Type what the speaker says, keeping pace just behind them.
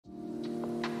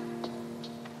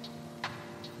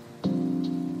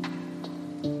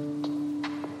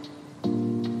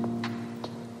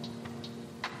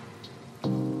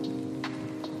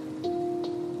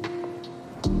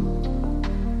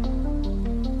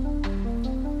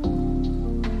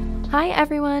Hi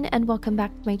everyone and welcome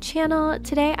back to my channel.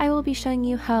 Today I will be showing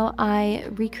you how I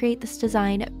recreate this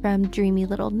design from Dreamy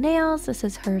Little Nails. This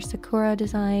is her Sakura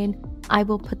design. I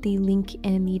will put the link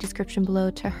in the description below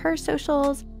to her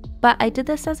socials, but I did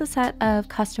this as a set of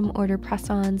custom order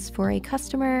press-ons for a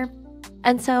customer.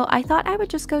 And so I thought I would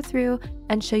just go through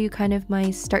and show you kind of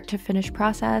my start to finish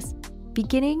process,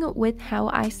 beginning with how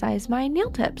I size my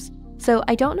nail tips. So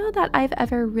I don't know that I've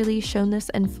ever really shown this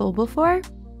in full before.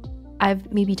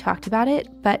 I've maybe talked about it,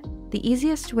 but the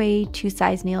easiest way to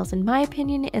size nails, in my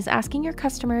opinion, is asking your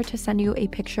customer to send you a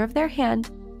picture of their hand,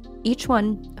 each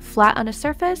one flat on a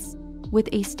surface with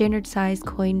a standard size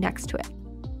coin next to it.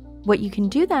 What you can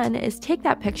do then is take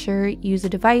that picture, use a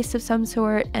device of some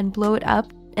sort, and blow it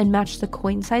up and match the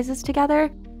coin sizes together.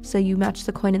 So you match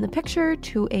the coin in the picture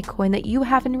to a coin that you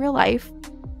have in real life,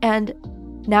 and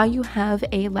now you have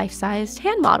a life-sized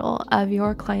hand model of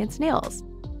your client's nails.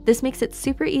 This makes it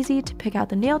super easy to pick out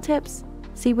the nail tips,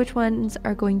 see which ones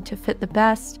are going to fit the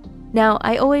best. Now,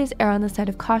 I always err on the side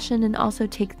of caution and also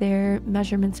take their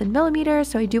measurements in millimeters,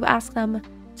 so I do ask them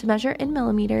to measure in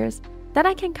millimeters. Then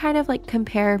I can kind of like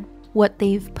compare what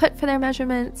they've put for their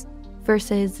measurements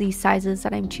versus the sizes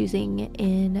that I'm choosing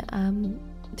in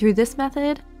through this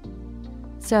method.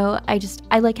 So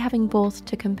I like having both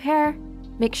to compare,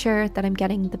 make sure that I'm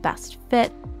getting the best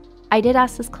fit. I did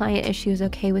ask this client if she was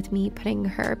okay with me putting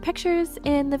her pictures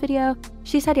in the video.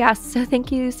 She said yes, so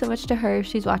thank you so much to her if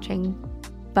she's watching.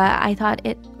 But I thought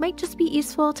it might just be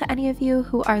useful to any of you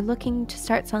who are looking to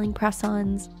start selling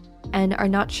press-ons and are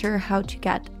not sure how to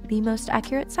get the most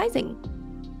accurate sizing.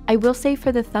 I will say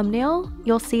for the thumbnail,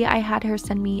 you'll see I had her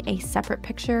send me a separate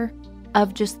picture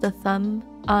of just the thumb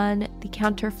on the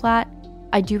counter flat.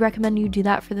 I do recommend you do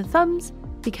that for the thumbs,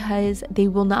 because they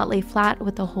will not lay flat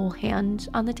with the whole hand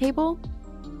on the table.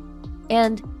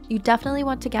 And you definitely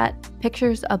want to get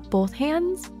pictures of both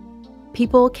hands.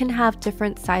 People can have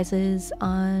different sizes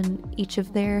on each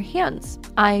of their hands.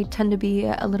 I tend to be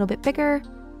a little bit bigger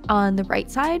on the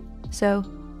right side, so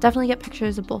definitely get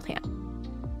pictures of both hands.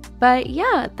 But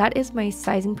yeah, that is my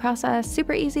sizing process.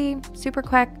 Super easy, super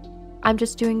quick. I'm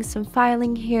just doing some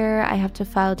filing here. I have to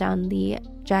file down the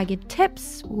jagged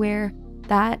tips where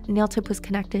that nail tip was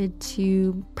connected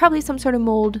to probably some sort of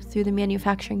mold through the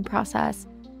manufacturing process.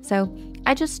 So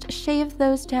I just shaved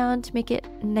those down to make it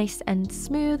nice and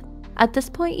smooth. At this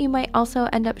point, you might also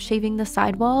end up shaving the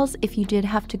sidewalls if you did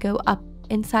have to go up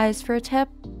in size for a tip.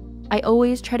 I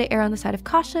always try to err on the side of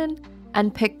caution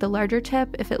and pick the larger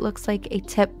tip if it looks like a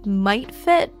tip might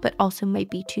fit, but also might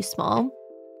be too small.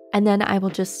 And then I will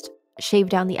just shave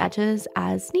down the edges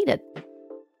as needed.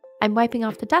 I'm wiping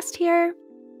off the dust here,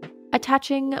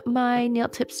 attaching my nail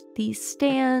tips to these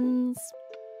stands.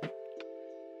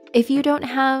 If you don't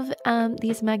have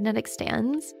these magnetic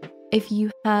stands, if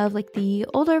you have like the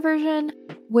older version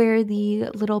where the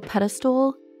little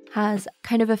pedestal has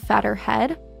kind of a fatter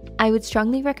head, I would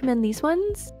strongly recommend these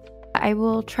ones. I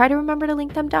will try to remember to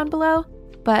link them down below,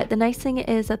 but the nice thing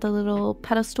is that the little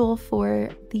pedestal for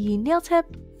the nail tip,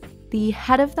 the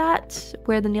head of that,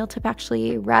 where the nail tip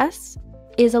actually rests,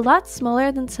 is a lot smaller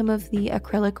than some of the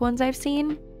acrylic ones I've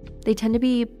seen. They tend to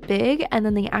be big and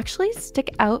then they actually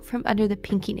stick out from under the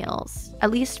pinky nails.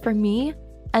 At least for me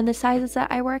and the sizes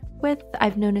that I work with,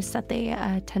 I've noticed that they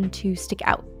tend to stick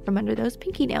out from under those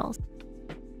pinky nails.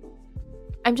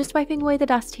 I'm just wiping away the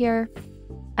dust here.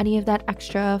 Any of that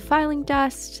extra filing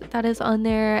dust that is on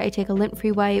there, I take a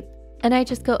lint-free wipe and I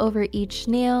just go over each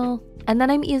nail. And then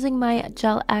I'm using my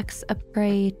Gel X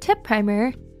Apres tip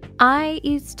primer. I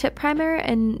use tip primer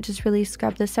and just really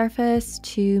scrub the surface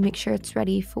to make sure it's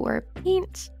ready for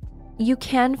paint. You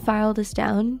can file this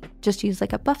down, just use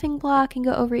like a buffing block and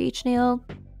go over each nail.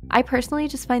 I personally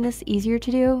just find this easier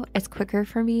to do. It's quicker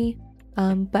for me,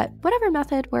 but whatever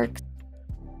method works.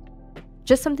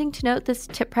 Just something to note, this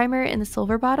tip primer in the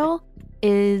silver bottle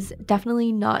is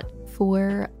definitely not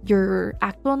for your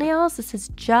actual nails. This is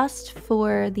just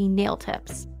for the nail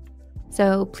tips.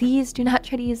 So please do not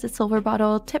try to use the silver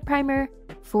bottle tip primer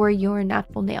for your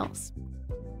natural nails.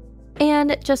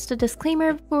 And just a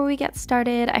disclaimer before we get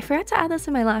started, I forgot to add this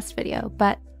in my last video,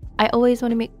 but I always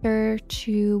want to make sure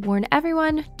to warn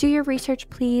everyone, do your research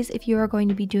please if you are going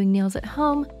to be doing nails at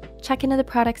home. Check into the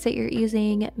products that you're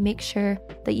using, make sure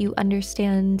that you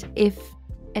understand if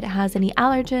it has any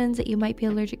allergens that you might be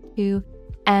allergic to,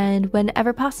 and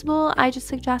whenever possible, I just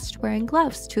suggest wearing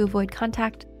gloves to avoid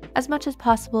contact as much as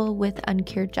possible with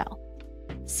uncured gel.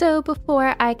 So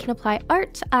before I can apply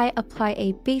art, I apply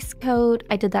a base coat.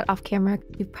 I did that off camera.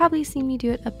 You've probably seen me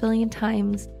do it a billion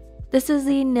times. This is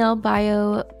the Nail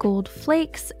Bio Gold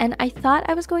Flakes, and I thought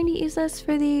I was going to use this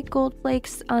for the gold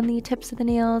flakes on the tips of the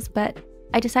nails, but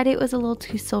I decided it was a little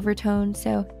too silver tone,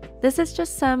 so this is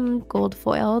just some gold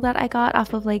foil that I got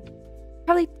off of like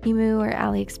probably Temu or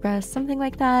AliExpress, something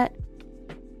like that.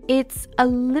 It's a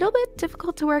little bit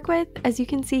difficult to work with, as you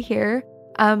can see here.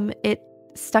 It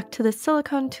stuck to the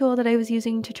silicone tool that I was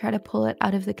using to try to pull it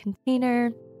out of the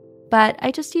container, but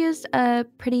I just used a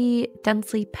pretty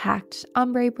densely packed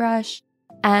ombre brush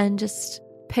and just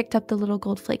picked up the little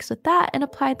gold flakes with that and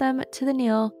applied them to the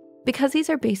nail. Because these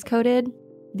are base coated,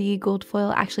 the gold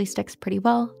foil actually sticks pretty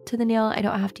well to the nail. I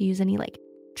don't have to use any like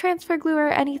transfer glue or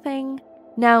anything.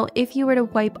 Now, if you were to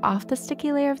wipe off the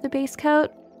sticky layer of the base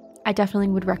coat, I definitely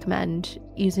would recommend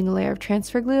using a layer of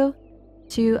transfer glue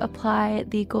to apply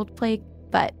the gold flake,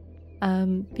 but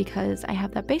because I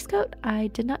have that base coat, I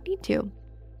did not need to.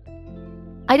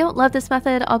 I don't love this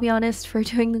method, I'll be honest, for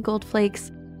doing the gold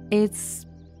flakes. It's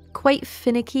quite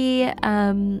finicky,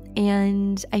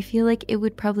 and I feel like it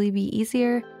would probably be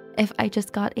easier if I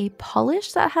just got a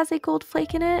polish that has a gold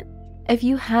flake in it. If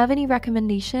you have any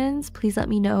recommendations, please let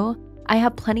me know. I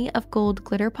have plenty of gold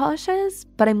glitter polishes,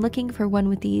 but I'm looking for one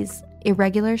with these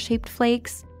irregular shaped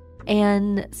flakes.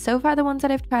 And so far the ones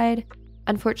that I've tried,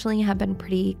 unfortunately, have been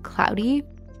pretty cloudy.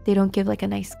 They don't give like a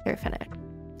nice clear finish.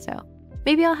 So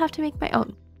maybe I'll have to make my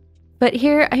own. But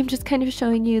here I'm just kind of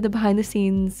showing you the behind the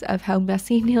scenes of how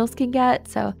messy nails can get.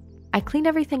 So I cleaned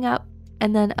everything up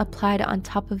and then applied on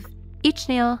top of each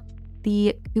nail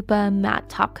the Koopa matte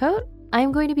top coat.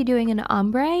 I'm going to be doing an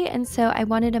ombre, and so I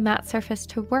wanted a matte surface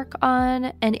to work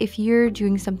on. And if you're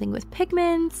doing something with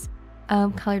pigments,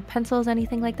 colored pencils,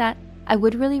 anything like that, I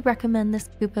would really recommend this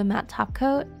Koopa matte top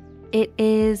coat. It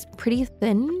is pretty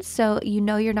thin, so you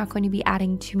know you're not going to be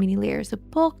adding too many layers of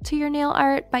bulk to your nail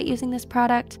art by using this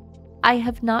product. I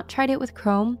have not tried it with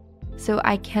chrome, so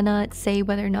I cannot say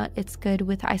whether or not it's good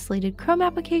with isolated chrome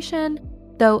application,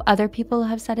 though other people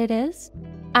have said it is.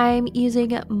 I'm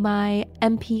using my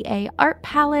MPA art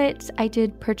palette. I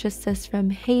did purchase this from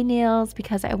Hey Nails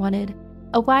because I wanted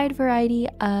a wide variety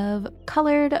of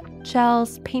colored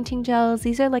gels, painting gels.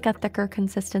 These are like a thicker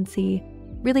consistency,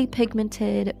 really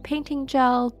pigmented painting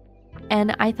gel,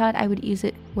 and I thought I would use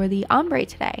it for the ombre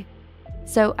today.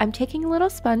 So I'm taking a little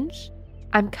sponge,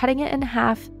 I'm cutting it in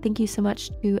half. Thank you so much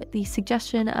to the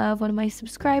suggestion of one of my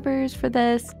subscribers for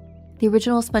this. The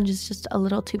original sponge is just a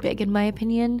little too big in my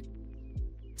opinion,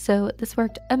 so this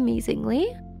worked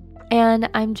amazingly. And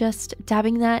I'm just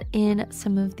dabbing that in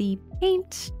some of the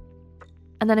paint,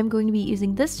 and then I'm going to be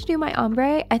using this to do my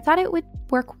ombre. I thought it would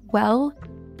work well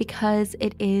because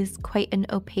it is quite an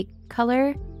opaque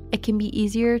color. It can be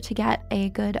easier to get a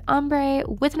good ombre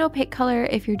with an opaque color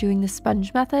if you're doing the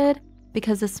sponge method,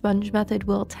 because the sponge method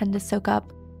will tend to soak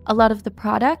up a lot of the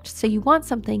product. So you want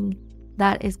something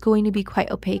that is going to be quite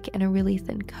opaque and a really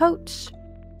thin coat.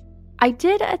 I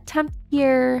did attempt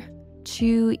here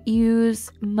to use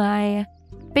my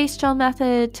base gel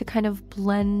method to kind of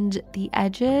blend the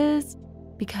edges,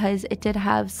 because it did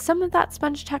have some of that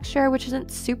sponge texture, which isn't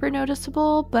super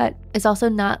noticeable, but is also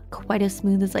not quite as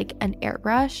smooth as like an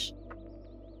airbrush.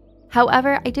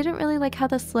 However, I didn't really like how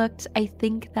this looked. I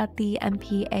think that the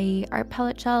MPA art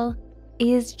palette gel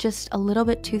is just a little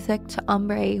bit too thick to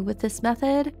ombre with this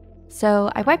method.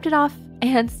 So I wiped it off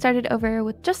and started over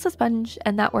with just the sponge,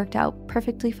 and that worked out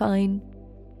perfectly fine.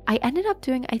 I ended up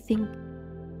doing, I think,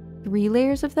 3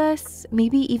 layers of this,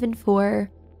 maybe even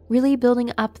 4, really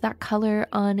building up that color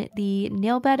on the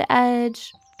nail bed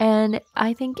edge, and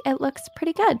I think it looks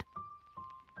pretty good.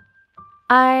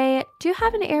 I do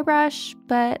have an airbrush,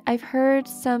 but I've heard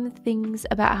some things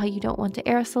about how you don't want to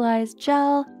aerosolize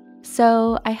gel,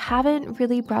 so I haven't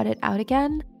really brought it out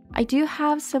again. I do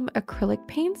have some acrylic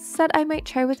paints that I might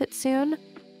try with it soon,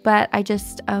 but I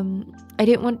just, I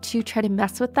didn't want to try to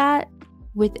mess with that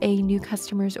with a new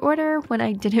customer's order when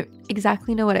I didn't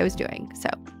exactly know what I was doing. So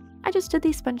I just did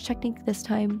the sponge technique this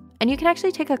time. And you can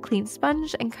actually take a clean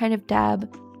sponge and kind of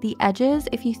dab the edges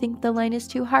if you think the line is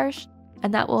too harsh,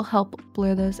 and that will help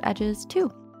blur those edges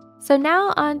too. So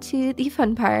now on to the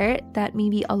fun part that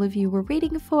maybe all of you were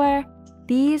waiting for.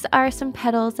 These are some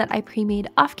petals that I pre-made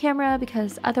off camera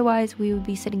because otherwise we would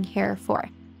be sitting here for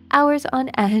hours on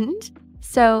end.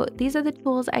 So these are the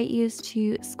tools I use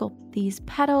to sculpt these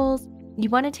petals. You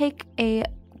want to take a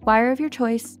wire of your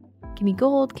choice. Can be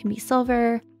gold, can be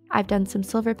silver. I've done some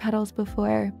silver petals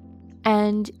before.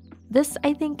 And this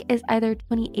I think is either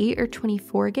 28 or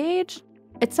 24 gauge.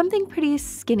 It's something pretty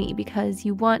skinny because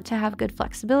you want to have good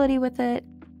flexibility with it.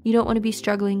 You don't want to be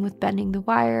struggling with bending the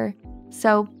wire.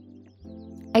 So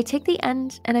I take the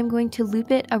end and I'm going to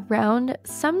loop it around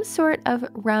some sort of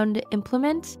round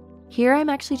implement. Here I'm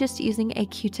actually just using a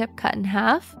Q-tip cut in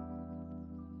half.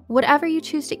 Whatever you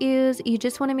choose to use, you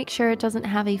just want to make sure it doesn't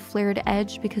have a flared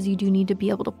edge because you do need to be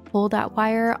able to pull that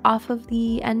wire off of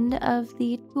the end of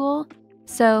the tool.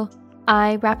 So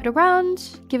I wrap it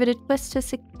around, give it a twist to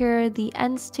secure the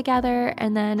ends together,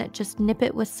 and then just nip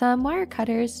it with some wire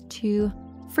cutters to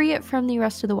free it from the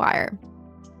rest of the wire.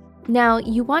 Now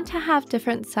you want to have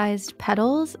different sized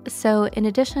petals, so in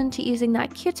addition to using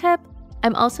that Q-tip,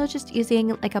 I'm also just using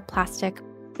like a plastic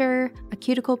pusher, a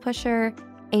cuticle pusher,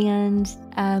 and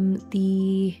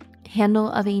the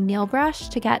handle of a nail brush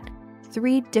to get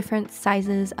 3 different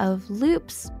sizes of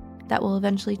loops that will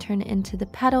eventually turn into the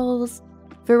petals.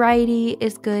 Variety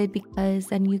is good because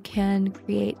then you can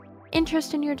create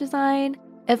interest in your design.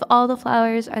 If all the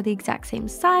flowers are the exact same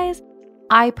size,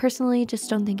 I personally just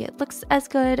don't think it looks as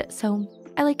good, so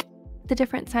I like the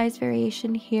different size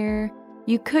variation here.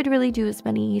 You could really do as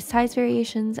many size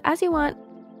variations as you want.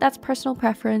 That's personal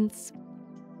preference.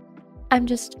 I'm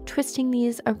just twisting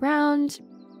these around,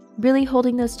 really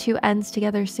holding those 2 ends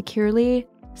together securely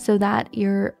so that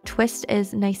your twist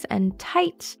is nice and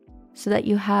tight, so that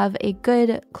you have a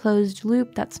good closed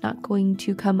loop that's not going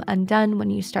to come undone when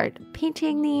you start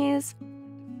painting these.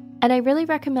 And I really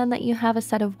recommend that you have a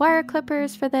set of wire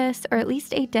clippers for this, or at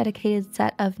least a dedicated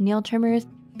set of nail trimmers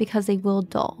because they will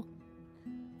dull.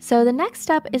 So the next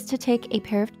step is to take a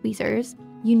pair of tweezers.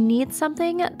 You need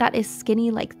something that is skinny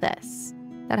like this,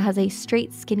 that has a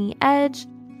straight skinny edge,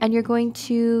 and you're going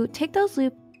to take those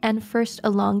loops and first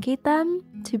elongate them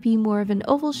to be more of an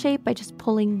oval shape by just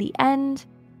pulling the end.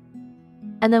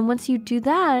 And then once you do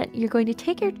that, you're going to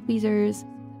take your tweezers,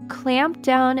 clamp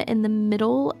down in the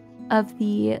middle of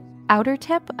the outer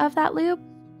tip of that loop,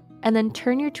 and then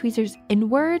turn your tweezers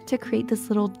inward to create this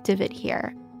little divot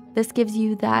here. This gives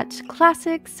you that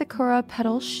classic Sakura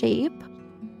petal shape.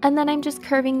 And then I'm just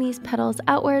curving these petals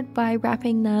outward by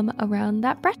wrapping them around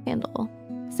that brush handle.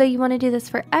 So you want to do this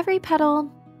for every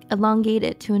petal, elongate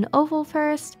it to an oval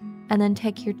first, and then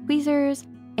take your tweezers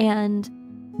and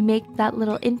make that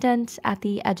little indent at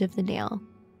the edge of the nail.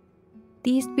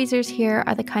 These tweezers here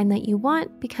are the kind that you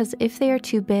want because if they are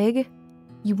too big,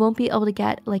 you won't be able to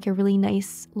get like a really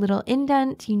nice little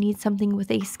indent. You need something with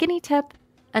a skinny tip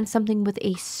and something with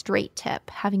a straight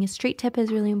tip. Having a straight tip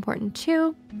is really important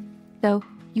too. So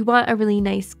you want a really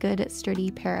nice, good, sturdy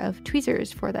pair of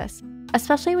tweezers for this.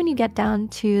 Especially when you get down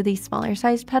to the smaller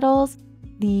sized petals,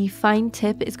 the fine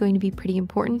tip is going to be pretty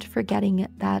important for getting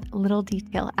that little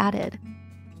detail added.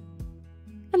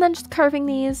 And then just carving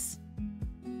these.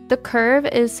 The curve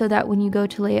is so that when you go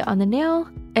to lay it on the nail,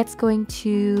 it's going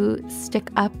to stick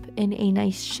up in a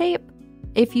nice shape.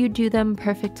 If you do them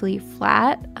perfectly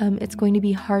flat, it's going to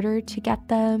be harder to get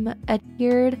them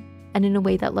adhered and in a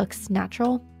way that looks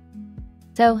natural.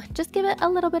 So just give it a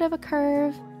little bit of a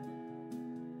curve.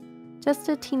 Just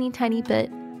a teeny tiny bit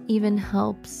even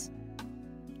helps.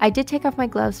 I did take off my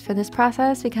gloves for this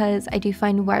process because I do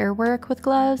find wire work with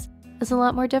gloves is a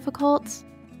lot more difficult.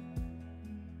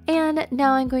 And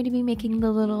now I'm going to be making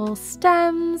the little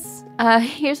stems.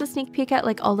 Here's a sneak peek at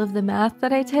like all of the math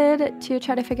that I did to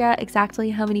try to figure out exactly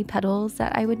how many petals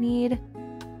that I would need.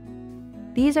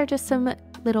 These are just some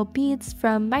little beads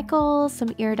from Michaels, some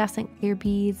iridescent clear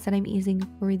beads that I'm using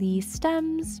for the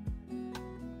stems.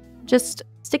 Just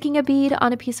sticking a bead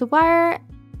on a piece of wire,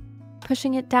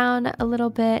 pushing it down a little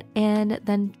bit, and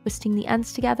then twisting the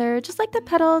ends together, just like the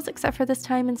petals, except for this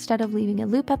time, instead of leaving a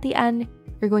loop at the end,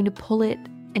 you're going to pull it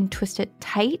and twist it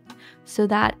tight so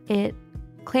that it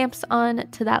clamps on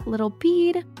to that little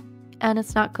bead and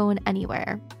it's not going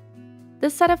anywhere.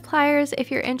 This set of pliers,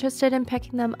 if you're interested in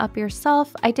picking them up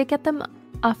yourself, I did get them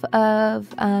off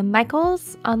of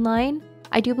Michaels online.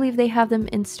 I do believe they have them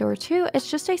in store too.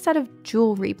 It's just a set of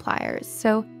jewelry pliers.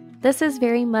 So this is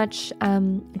very much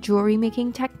jewelry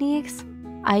making techniques.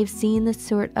 I've seen this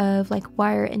sort of like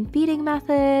wire and beading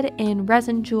method in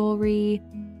resin jewelry.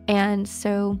 And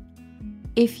so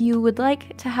if you would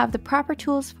like to have the proper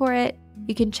tools for it,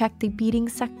 you can check the beading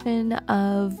section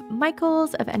of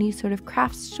Michaels, of any sort of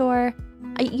craft store.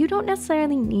 You don't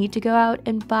necessarily need to go out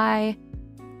and buy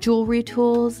jewelry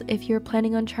tools if you're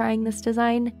planning on trying this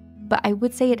design, but I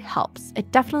would say it helps.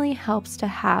 It definitely helps to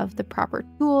have the proper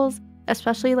tools,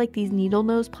 especially like these needle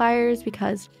nose pliers,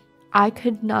 because I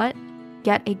could not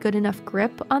get a good enough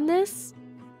grip on this,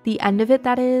 the end of it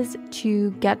that is,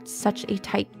 to get such a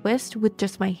tight twist with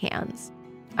just my hands.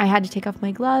 I had to take off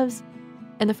my gloves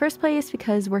in the first place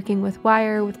because working with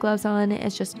wire with gloves on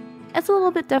it's a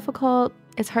little bit difficult.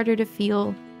 It's harder to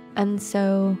feel, and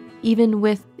so even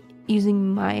with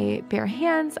using my bare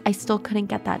hands, I still couldn't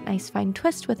get that nice fine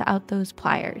twist without those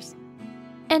pliers.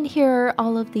 And here are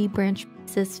all of the branch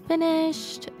pieces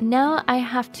finished. Now I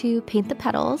have to paint the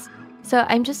petals. So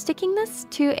I'm just sticking this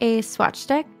to a swatch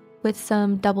stick with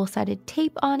some double-sided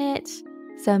tape on it,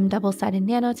 some double-sided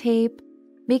nano tape,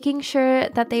 making sure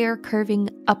that they are curving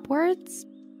upwards.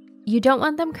 You don't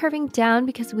want them curving down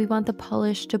because we want the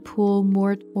polish to pull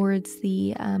more towards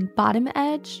the bottom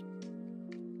edge.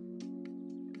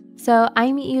 So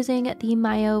I'm using the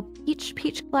Mayo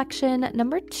Peach Collection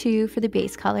number 2 for the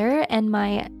base color and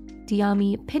my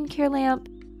Dreamy pin cure lamp.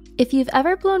 If you've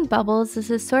ever blown bubbles,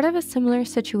 this is sort of a similar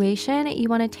situation. You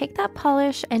want to take that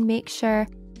polish and make sure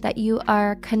that you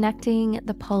are connecting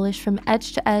the polish from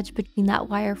edge to edge between that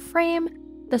wire frame.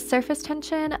 The surface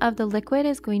tension of the liquid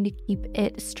is going to keep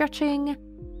it stretching.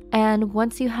 And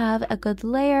once you have a good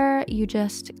layer, you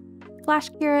just flash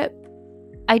cure it.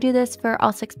 I do this for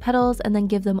all 6 petals and then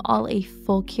give them all a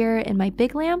full cure in my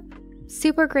big lamp.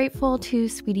 Super grateful to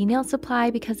Sweetie Nail Supply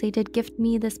because they did gift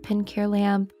me this pin cure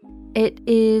lamp. It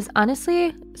is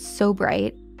honestly so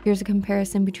bright. Here's a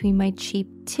comparison between my cheap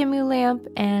Timu lamp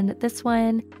and this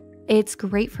one. It's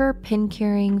great for pin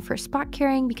curing, for spot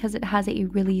curing because it has a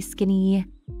really skinny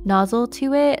nozzle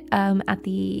to it at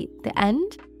the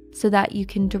end so that you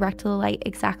can direct the light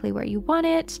exactly where you want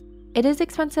it. It is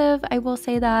expensive, I will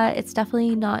say that. It's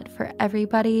definitely not for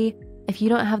everybody. If you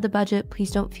don't have the budget,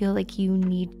 please don't feel like you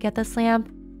need to get this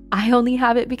lamp. I only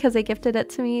have it because they gifted it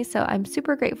to me, so I'm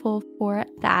super grateful for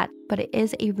that, but it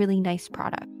is a really nice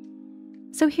product.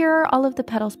 So here are all of the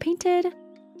petals painted.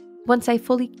 Once I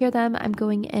fully cure them, I'm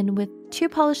going in with 2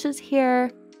 polishes here.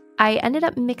 I ended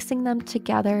up mixing them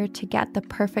together to get the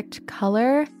perfect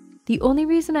color. The only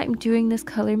reason I'm doing this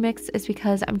color mix is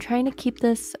because I'm trying to keep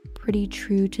this pretty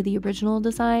true to the original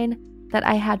design that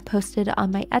I had posted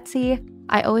on my Etsy.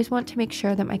 I always want to make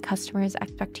sure that my customers'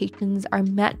 expectations are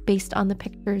met based on the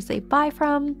pictures they buy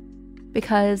from,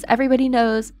 because everybody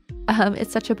knows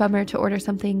it's such a bummer to order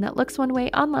something that looks one way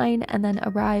online and then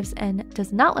arrives and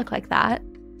does not look like that.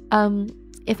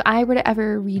 If I were to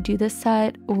ever redo this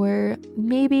set or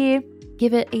maybe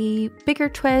give it a bigger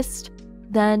twist,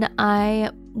 then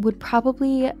I would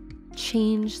probably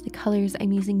change the colors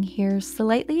I'm using here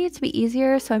slightly to be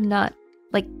easier so I'm not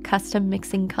like custom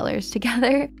mixing colors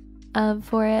together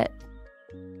for it.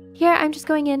 Here I'm just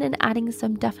going in and adding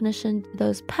some definition to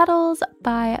those petals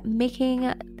by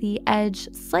making the edge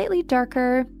slightly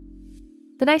darker.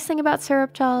 The nice thing about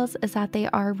syrup gels is that they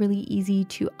are really easy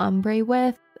to ombre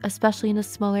with, especially in a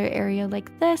smaller area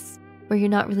like this where you're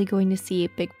not really going to see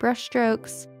big brush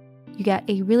strokes. You get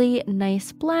a really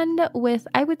nice blend with,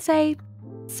 I would say,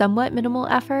 somewhat minimal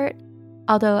effort,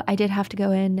 although I did have to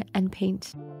go in and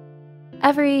paint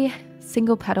every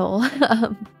single petal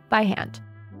by hand,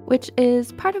 which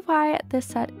is part of why this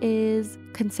set is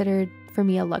considered for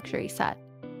me a luxury set.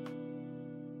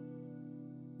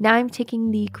 Now I'm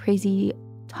taking the Crazy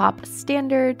Top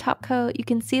Standard top coat. You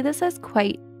can see this is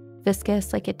quite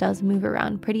viscous, like it does move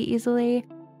around pretty easily.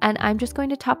 And I'm just going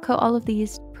to top coat all of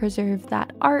these to preserve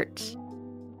that art.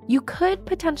 You could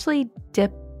potentially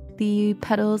dip the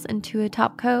petals into a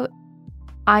top coat.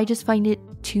 I just find it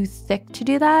too thick to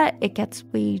do that. It gets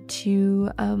way too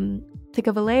thick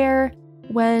of a layer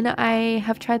when I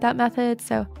have tried that method.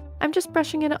 So I'm just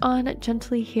brushing it on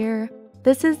gently here.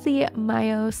 This is the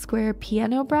Mayo Square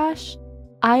Piano Brush.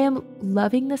 I am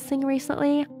loving this thing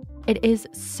recently. It is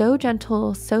so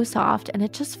gentle, so soft, and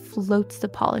it just floats the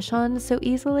polish on so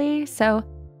easily. So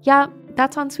yeah,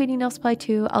 that's on Sweetie Nail Supply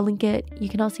too. I'll link it. You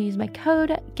can also use my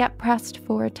code GETPRESSED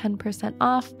for 10%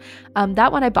 off.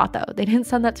 That one I bought though. They didn't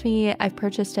send that to me. I've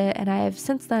purchased it and I have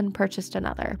since then purchased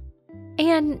another.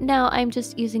 And now I'm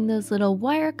just using those little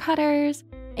wire cutters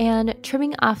and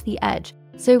trimming off the edge.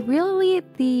 So really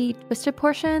the twisted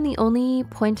portion, the only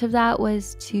point of that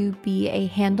was to be a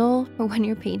handle for when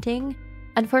you're painting.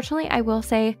 Unfortunately, I will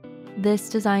say this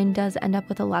design does end up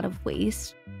with a lot of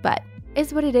waste, but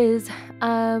is what it is.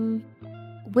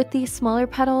 With these smaller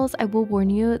petals, I will warn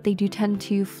you, they do tend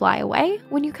to fly away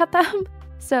when you cut them.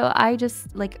 So I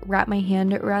just like wrap my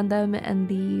hand around them and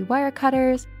the wire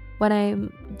cutters when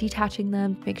I'm detaching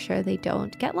them to make sure they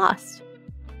don't get lost.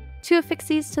 To affix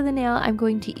these to the nail, I'm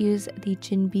going to use the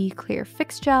Jinbei Clear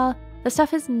Fix Gel. The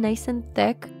stuff is nice and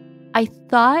thick. I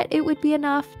thought it would be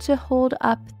enough to hold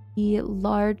up the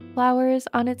large flowers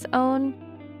on its own,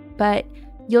 but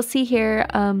you'll see here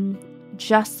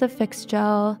just the fixed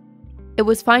gel, it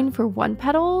was fine for one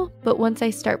petal, but once I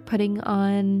start putting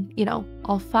on, you know,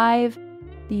 all 5,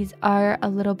 these are a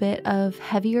little bit of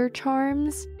heavier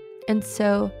charms, and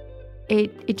so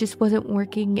it just wasn't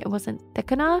working. It wasn't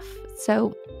thick enough.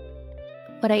 So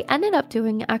what I ended up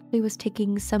doing actually was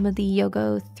taking some of the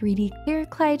Yogo 3D Clear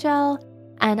Clay Gel,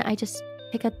 and I just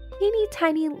take a teeny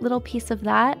tiny little piece of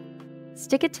that,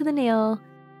 stick it to the nail,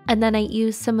 And then I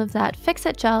used some of that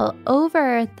fix-it gel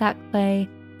over that clay,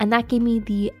 and that gave me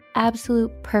the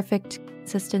absolute perfect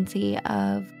consistency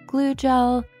of glue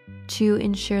gel to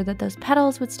ensure that those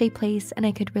petals would stay placed and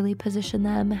I could really position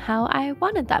them how I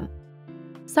wanted them.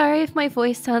 Sorry if my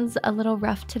voice sounds a little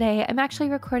rough today. I'm actually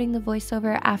recording the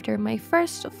voiceover after my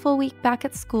first full week back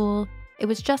at school. It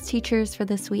was just teachers for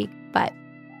this week, but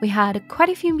we had quite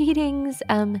a few meetings,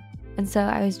 and so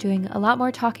I was doing a lot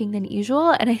more talking than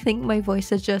usual, and I think my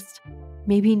voice is just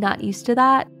maybe not used to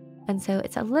that, and so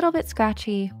it's a little bit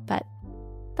scratchy, but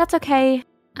that's okay.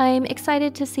 I'm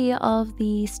excited to see all of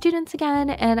the students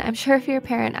again, and I'm sure if you're a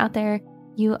parent out there,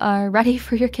 you are ready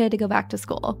for your kid to go back to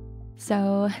school.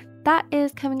 So that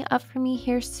is coming up for me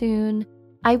here soon.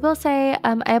 I will say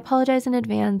I apologize in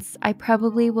advance. I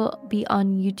probably will be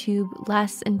on YouTube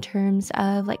less in terms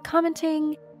of like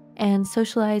commenting and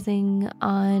socializing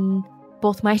on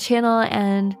both my channel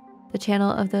and the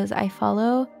channel of those I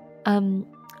follow.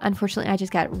 Unfortunately, I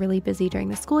just got really busy during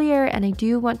the school year, and I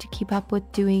do want to keep up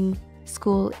with doing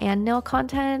school and nail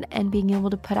content and being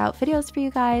able to put out videos for you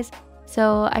guys.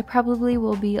 So I probably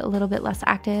will be a little bit less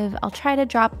active. I'll try to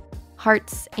drop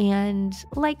hearts and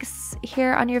likes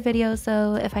here on your videos,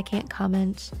 so if I can't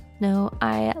comment, no,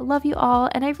 I love you all,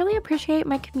 and I really appreciate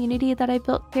my community that I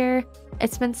built here.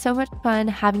 It's been so much fun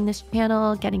having this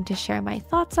channel, getting to share my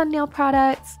thoughts on nail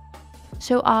products,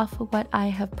 show off what I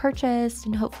have purchased,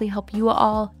 and hopefully help you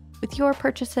all with your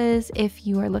purchases if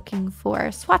you are looking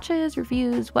for swatches,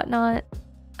 reviews, whatnot.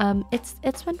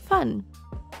 It's been fun.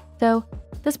 So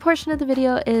this portion of the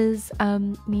video is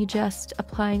me just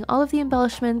applying all of the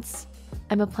embellishments.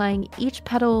 I'm applying each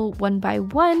petal one by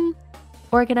one,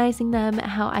 organizing them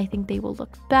how I think they will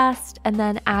look best, and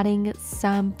then adding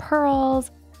some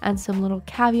pearls and some little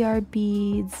caviar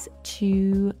beads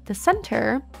to the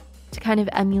center to kind of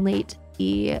emulate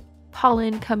the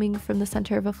pollen coming from the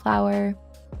center of a flower.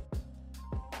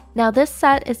 Now this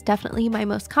set is definitely my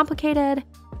most complicated.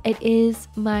 It is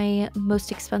my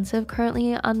most expensive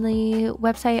currently on the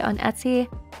website on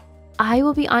Etsy. I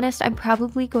will be honest, I'm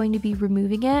probably going to be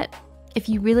removing it. If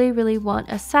you really, really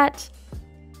want a set,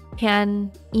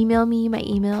 can email me. My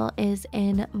email is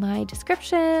in my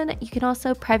description. You can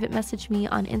also private message me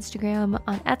on Instagram,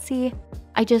 on Etsy.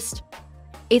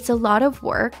 It's a lot of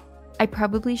work. I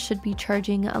probably should be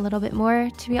charging a little bit more,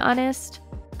 to be honest,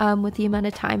 with the amount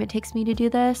of time it takes me to do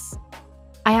this.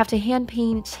 I have to hand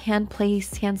paint, hand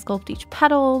place, hand sculpt each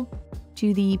petal,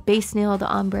 do the base nail, the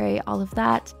ombre, all of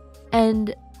that.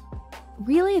 And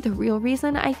really the real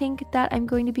reason I think that I'm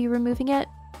going to be removing it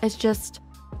is just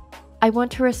I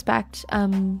want to respect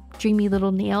Dreamy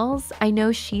Little Nails. I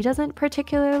know she doesn't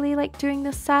particularly like doing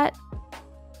this set.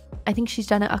 I think she's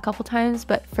done it a couple times,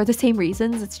 but for the same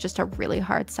reasons, it's just a really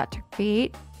hard set to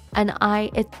create. And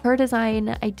it's her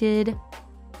design. I did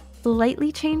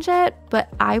slightly change it,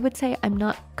 but I would say I'm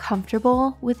not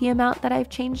comfortable with the amount that I've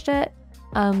changed it.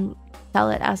 Sell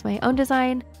it as my own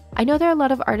design. I know there are a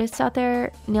lot of artists out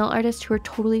there, nail artists, who are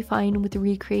totally fine with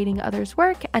recreating others'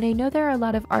 work, and I know there are a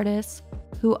lot of artists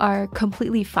who are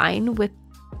completely fine with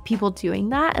people doing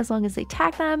that as long as they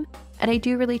tag them. And I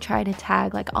do really try to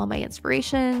tag like all my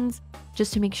inspirations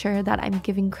just to make sure that I'm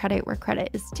giving credit where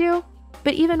credit is due.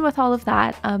 But even with all of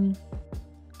that,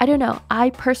 I don't know.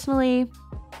 I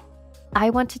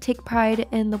want to take pride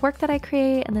in the work that I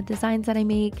create and the designs that I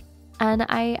make. And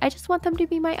I just want them to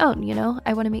be my own, you know?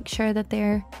 I want to make sure that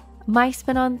they're my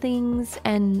spin on things.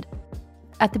 And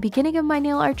at the beginning of my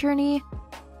nail art journey,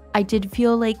 I did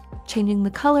feel like changing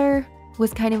the color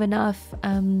was kind of enough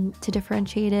to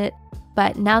differentiate it.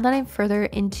 But now that I'm further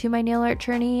into my nail art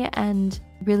journey and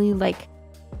really like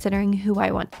considering who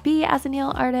I want to be as a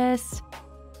nail artist,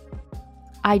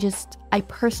 I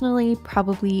personally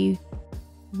probably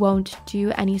won't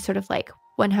do any sort of like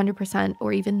 100%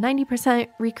 or even 90%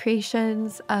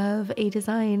 recreations of a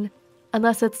design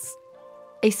unless it's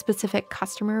a specific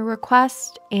customer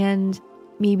request, and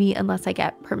maybe unless I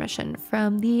get permission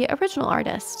from the original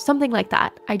artist, something like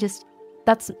that.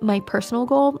 That's my personal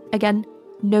goal. Again,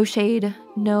 no shade,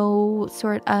 no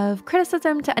sort of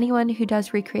criticism to anyone who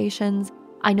does recreations.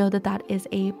 I know that that is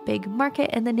a big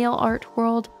market in the nail art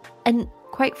world, and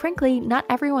quite frankly, not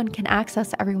everyone can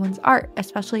access everyone's art,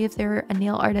 especially if they're a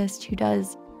nail artist who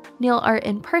does nail art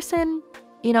in person.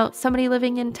 You know, somebody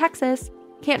living in Texas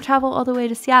can't travel all the way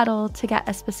to Seattle to get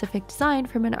a specific design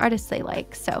from an artist they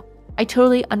like. So I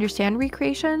totally understand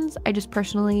recreations. I just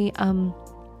personally,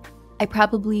 I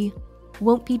probably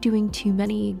won't be doing too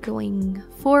many going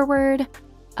forward,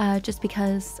 just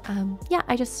because, yeah,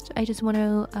 I just want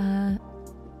to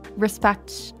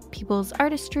respect people's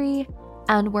artistry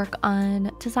and work on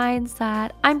designs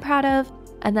that I'm proud of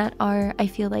and that are, I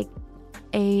feel like,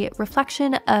 a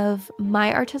reflection of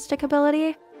my artistic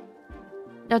ability.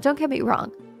 Now, don't get me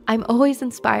wrong, I'm always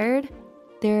inspired.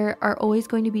 There are always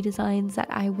going to be designs that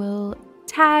I will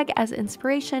tag as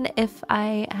inspiration if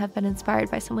I have been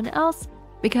inspired by someone else,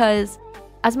 because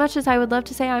as much as I would love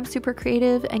to say I'm super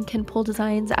creative and can pull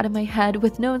designs out of my head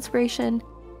with no inspiration,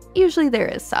 usually there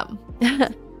is some.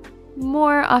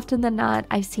 More often than not,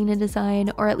 I've seen a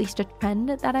design or at least a trend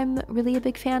that I'm really a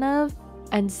big fan of,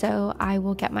 and so I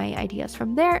will get my ideas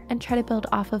from there and try to build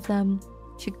off of them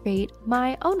to create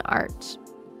my own art.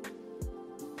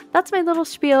 That's my little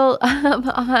spiel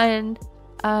on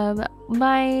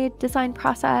my design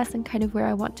process and kind of where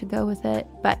I want to go with it.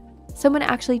 But someone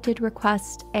actually did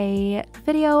request a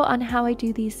video on how I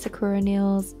do these Sakura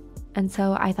nails, and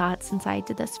so I thought since I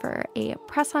did this for a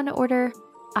press-on order,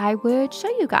 I would show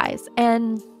you guys.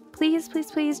 And please,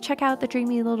 please, please check out the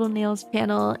Dreamy Little Nails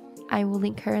channel. I will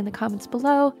link her in the comments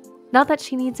below. Not that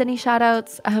she needs any shout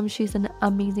outs. She's an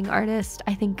amazing artist.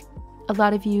 I think a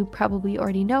lot of you probably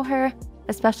already know her,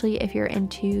 especially if you're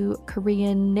into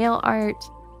Korean nail art.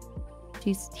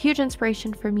 She's huge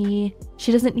inspiration for me.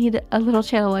 She doesn't need a little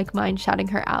channel like mine shouting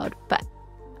her out, but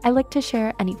I like to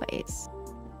share anyways.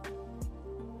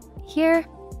 Here,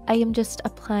 I am just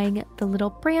applying the little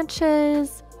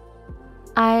branches.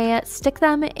 I stick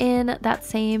them in that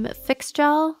same fix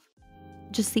gel,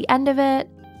 just the end of it.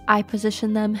 I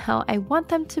position them how I want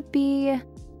them to be.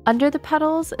 Under the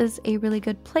petals is a really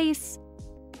good place.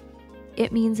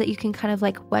 It means that you can kind of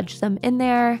like wedge them in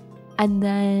there and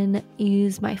then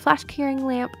use my flash curing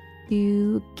lamp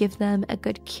to give them a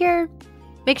good cure.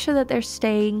 Make sure that they're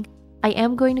staying. I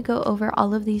am going to go over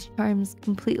all of these charms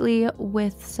completely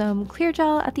with some clear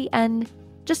gel at the end,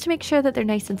 just to make sure that they're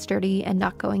nice and sturdy and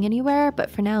not going anywhere.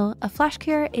 But for now, a flash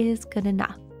cure is good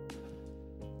enough.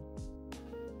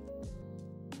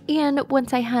 And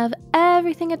once I have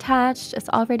everything attached, it's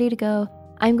all ready to go,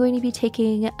 I'm going to be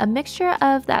taking a mixture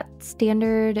of that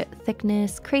standard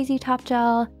thickness crazy top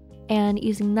gel and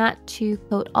using that to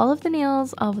coat all of the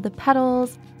nails, all of the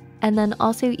petals, and then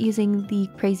also using the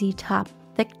crazy top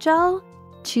thick gel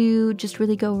to just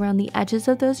really go around the edges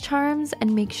of those charms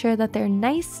and make sure that they're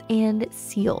nice and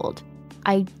sealed.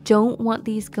 I don't want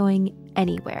these going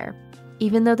anywhere.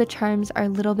 Even though the charms are a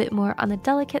little bit more on the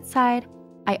delicate side,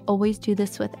 I always do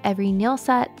this with every nail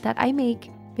set that I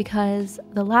make, because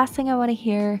the last thing I want to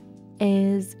hear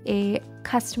is a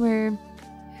customer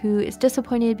who is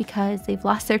disappointed because they've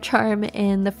lost their charm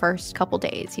in the first couple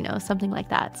days, you know, something like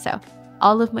that. So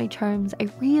all of my charms, I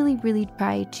really, really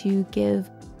try to give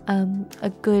a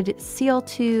good seal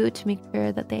to make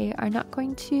sure that they are not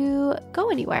going to go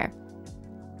anywhere.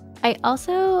 I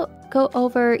also go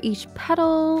over each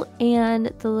petal and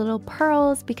the little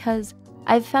pearls because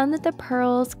I've found that the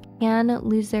pearls can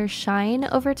lose their shine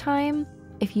over time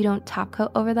if you don't top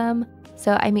coat over them.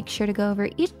 So I make sure to go over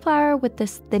each flower with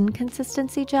this thin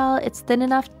consistency gel. It's thin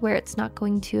enough where it's not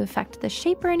going to affect the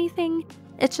shape or anything.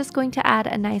 It's just going to add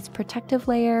a nice protective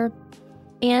layer,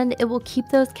 and it will keep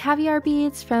those caviar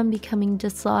beads from becoming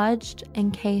dislodged in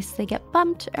case they get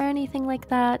bumped or anything like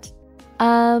that.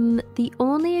 The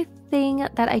only thing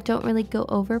that I don't really go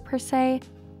over per se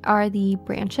are the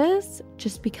branches,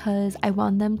 just because I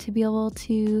want them to be able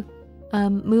to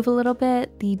move a little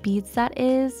bit, the beads that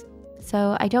is.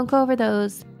 So I don't go over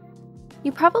those.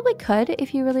 You probably could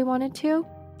if you really wanted to.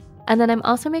 And then I'm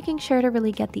also making sure to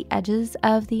really get the edges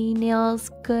of the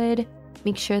nails good.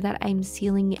 Make sure that I'm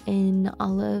sealing in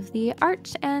all of the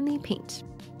art and the paint.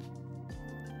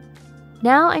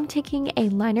 Now I'm taking a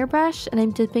liner brush and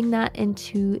I'm dipping that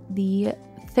into the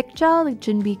thick gel, the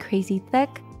Jinbi Crazy Thick.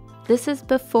 This is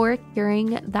before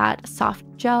curing that soft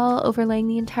gel overlaying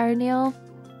the entire nail.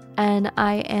 And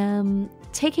I am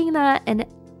taking that and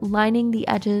lining the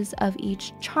edges of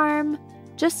each charm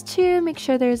just to make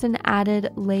sure there's an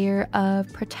added layer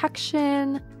of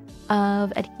protection,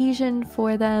 of adhesion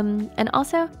for them. And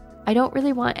also, I don't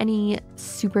really want any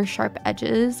super sharp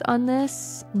edges on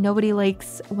this. Nobody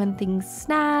likes when things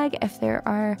snag, if there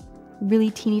are really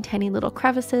teeny tiny little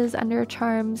crevices under a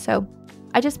charm. So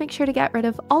I just make sure to get rid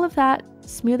of all of that,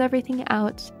 smooth everything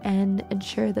out, and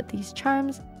ensure that these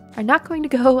charms are not going to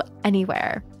go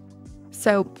anywhere.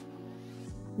 So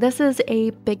this is a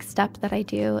big step that I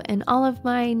do in all of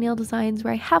my nail designs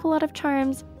where I have a lot of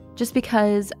charms, just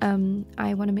because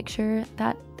I want to make sure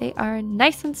that they are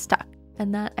nice and stuck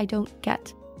and that I don't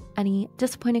get any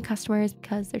disappointed customers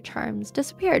because their charms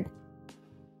disappeared.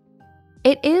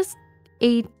 It is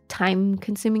a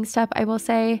time-consuming step, I will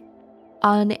say.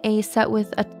 On a set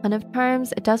with a ton of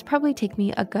charms, it does probably take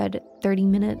me a good 30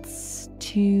 minutes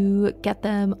to get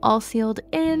them all sealed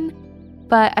in,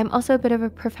 but I'm also a bit of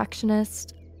a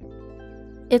perfectionist.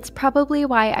 It's probably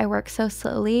why I work so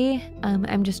slowly.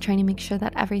 I'm just trying to make sure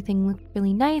that everything looks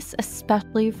really nice,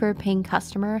 especially for a paying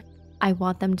customer. I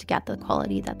want them to get the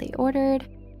quality that they ordered,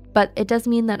 but it does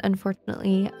mean that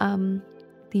unfortunately,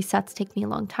 these sets take me a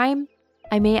long time.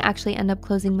 I may actually end up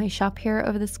closing my shop here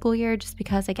over the school year just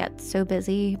because I get so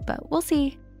busy, but we'll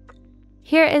see.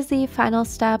 Here is the final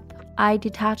step. I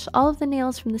detach all of the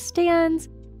nails from the stands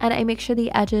and I make sure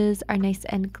the edges are nice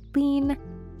and clean.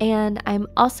 And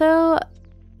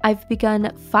I've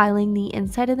begun filing the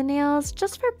inside of the nails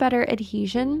just for better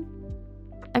adhesion.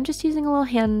 I'm just using a little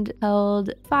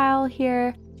handheld file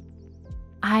here.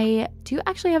 I do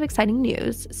actually have exciting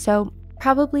news. So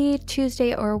probably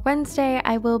Tuesday or Wednesday,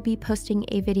 I will be posting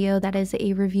a video that is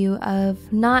a review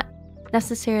of not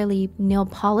necessarily nail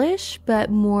polish, but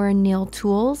more nail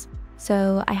tools.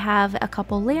 So I have a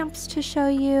couple lamps to show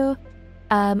you,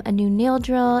 a new nail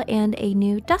drill, and a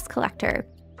new dust collector.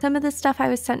 Some of this stuff I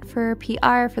was sent for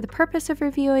PR for the purpose of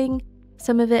reviewing.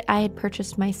 Some of it I had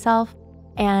purchased myself.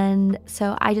 And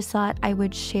so I just thought I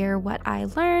would share what I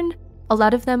learned. A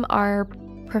lot of them are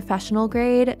professional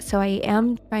grade, so I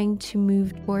am trying to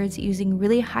move towards using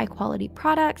really high quality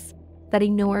products that I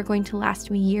know are going to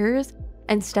last me years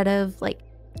instead of like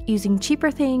using cheaper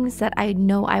things that I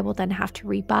know I will then have to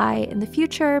rebuy in the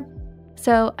future.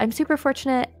 So I'm super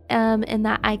fortunate in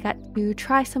that I got to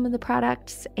try some of the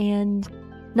products, and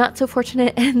not so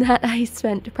fortunate in that I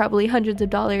spent probably hundreds of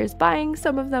dollars buying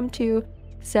some of them too.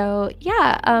 So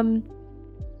yeah,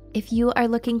 if you are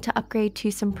looking to upgrade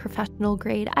to some professional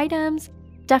grade items,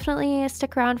 definitely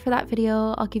stick around for that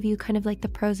video. I'll give you kind of like the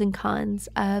pros and cons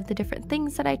of the different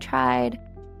things that I tried.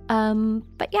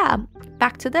 But yeah,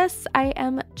 back to this. I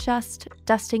am just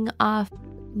dusting off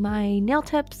my nail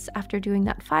tips after doing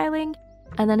that filing,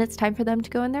 and then it's time for them to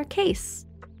go in their case.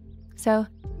 So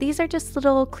these are just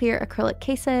little clear acrylic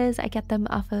cases. I get them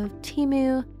off of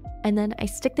Temu, and then I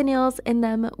stick the nails in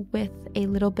them with a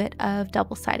little bit of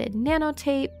double-sided nano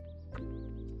tape.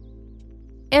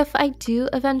 If I do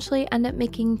eventually end up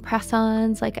making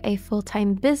press-ons like a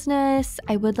full-time business,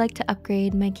 I would like to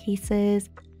upgrade my cases,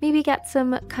 maybe get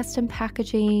some custom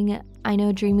packaging. I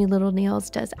know Dreamy Little Nails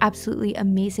does absolutely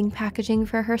amazing packaging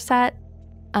for her set,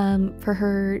 for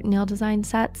her nail design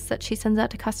sets that she sends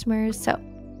out to customers. So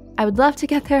I would love to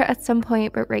get there at some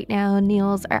point, but right now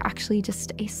nails are actually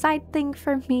just a side thing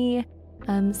for me,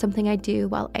 something I do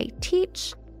while I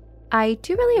teach. I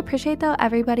do really appreciate, though,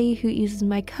 everybody who uses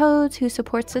my codes, who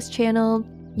supports this channel.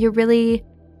 You're really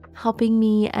helping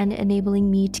me and enabling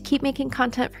me to keep making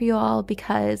content for you all,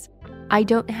 because I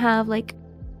don't have like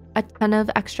a ton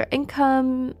of extra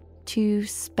income to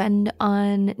spend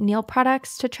on nail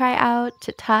products to try out,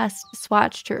 to test,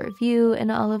 swatch, to review, and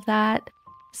all of that.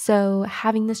 So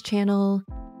having this channel,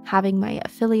 having my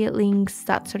affiliate links,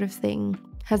 that sort of thing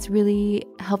has really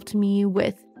helped me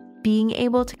with being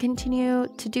able to continue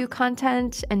to do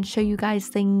content and show you guys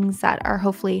things that are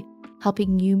hopefully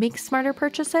helping you make smarter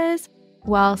purchases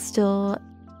while still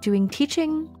doing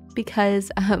teaching, because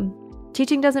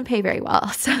teaching doesn't pay very well.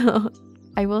 So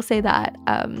I will say that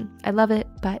I love it,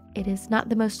 but it is not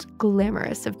the most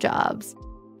glamorous of jobs.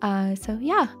 So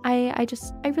yeah, I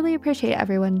really appreciate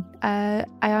everyone. I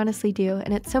honestly do.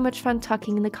 And it's so much fun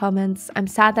talking in the comments. I'm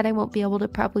sad that I won't be able to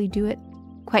probably do it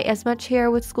quite as much here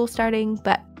with school starting,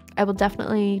 but I will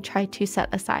definitely try to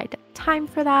set aside time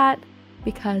for that,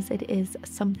 because it is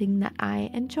something that I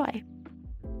enjoy.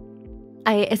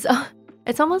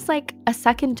 It's almost like a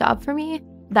second job for me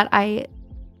that I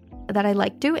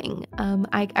like doing.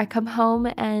 I come home,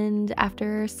 and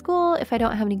after school, if I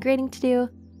don't have any grading to do,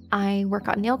 I work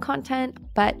on nail content,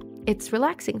 but it's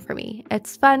relaxing for me.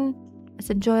 It's fun, it's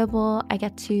enjoyable. I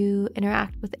get to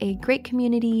interact with a great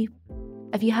community.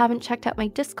 If you haven't checked out my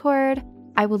Discord,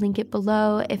 I will link it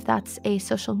below if that's a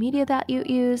social media that you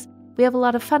use. We have a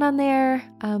lot of fun on there,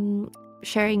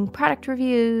 sharing product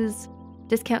reviews,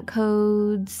 discount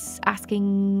codes,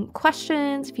 asking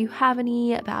questions if you have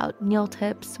any about nail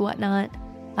tips, whatnot.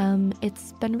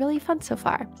 It's been really fun so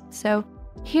far. So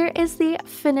here is the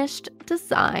finished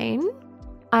design.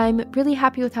 I'm really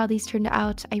happy with how these turned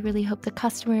out. I really hope the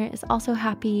customer is also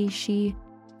happy. She,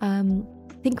 I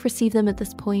think, received them at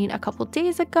this point a couple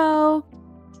days ago.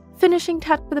 Finishing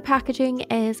touch for the packaging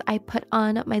is I put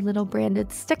on my little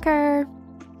branded sticker.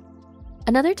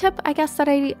 Another tip, I guess, that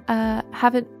I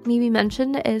haven't maybe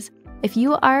mentioned is if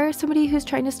you are somebody who's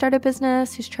trying to start a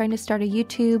business, who's trying to start a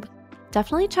YouTube,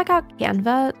 definitely check out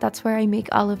Canva. That's where I make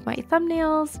all of my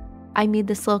thumbnails. I made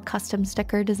this little custom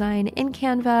sticker design in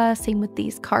Canva, same with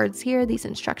these cards here, these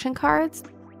instruction cards.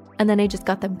 And then I just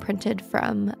got them printed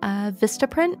from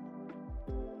Vistaprint.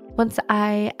 Once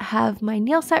I have my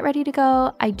nail set ready to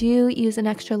go, I do use an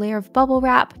extra layer of bubble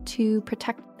wrap to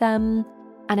protect them,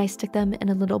 and I stick them in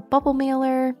a little bubble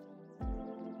mailer.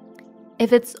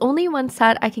 If it's only one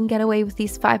set, I can get away with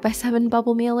these 5x7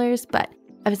 bubble mailers, but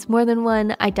if it's more than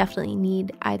one, I definitely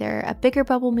need either a bigger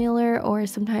bubble mailer or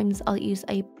sometimes I'll use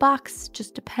a box,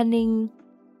 just depending.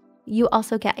 You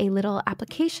also get a little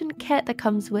application kit that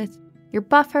comes with your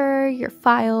buffer, your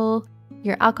file,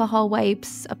 your alcohol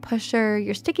wipes, a pusher,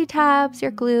 your sticky tabs,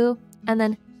 your glue, and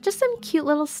then just some cute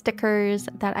little stickers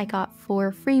that I got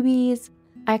for freebies.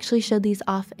 I actually showed these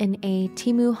off in a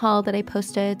Temu haul that I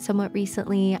posted somewhat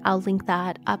recently. I'll link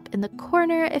that up in the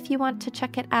corner if you want to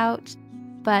check it out.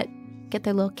 But get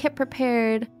their little kit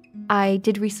prepared. I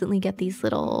did recently get these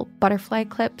little butterfly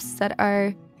clips that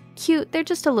are cute. They're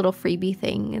just a little freebie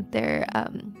thing. They're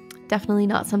definitely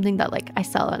not something that like I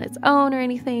sell on its own or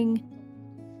anything.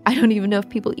 I don't even know if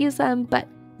people use them, but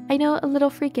I know a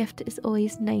little free gift is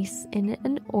always nice in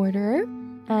an order.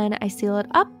 And I seal it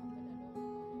up.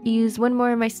 Use one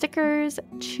more of my stickers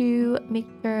to make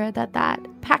sure that that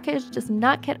package does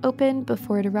not get opened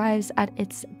before it arrives at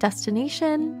its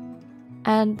destination.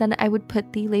 And then I would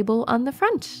put the label on the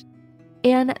front.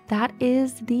 And that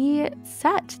is the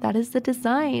set. That is the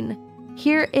design.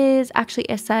 Here is actually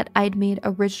a set I'd made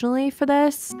originally for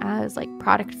this as like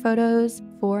product photos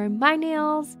for my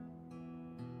nails.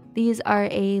 These are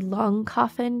a long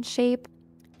coffin shape.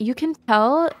 You can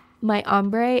tell my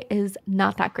ombre is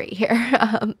not that great here.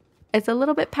 It's a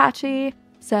little bit patchy,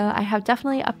 so I have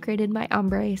definitely upgraded my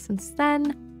ombre since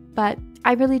then, but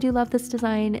I really do love this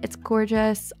design. It's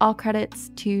gorgeous. All credits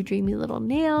to Dreamy Little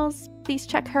Nails. Please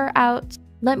check her out.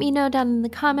 Let me know down in the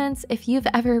comments if you've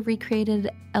ever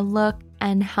recreated a look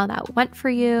and how that went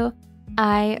for you.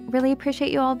 I really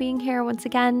appreciate you all being here once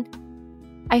again.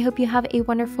 I hope you have a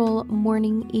wonderful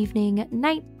morning, evening,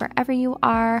 night, wherever you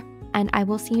are, and I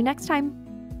will see you next time.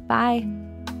 Bye.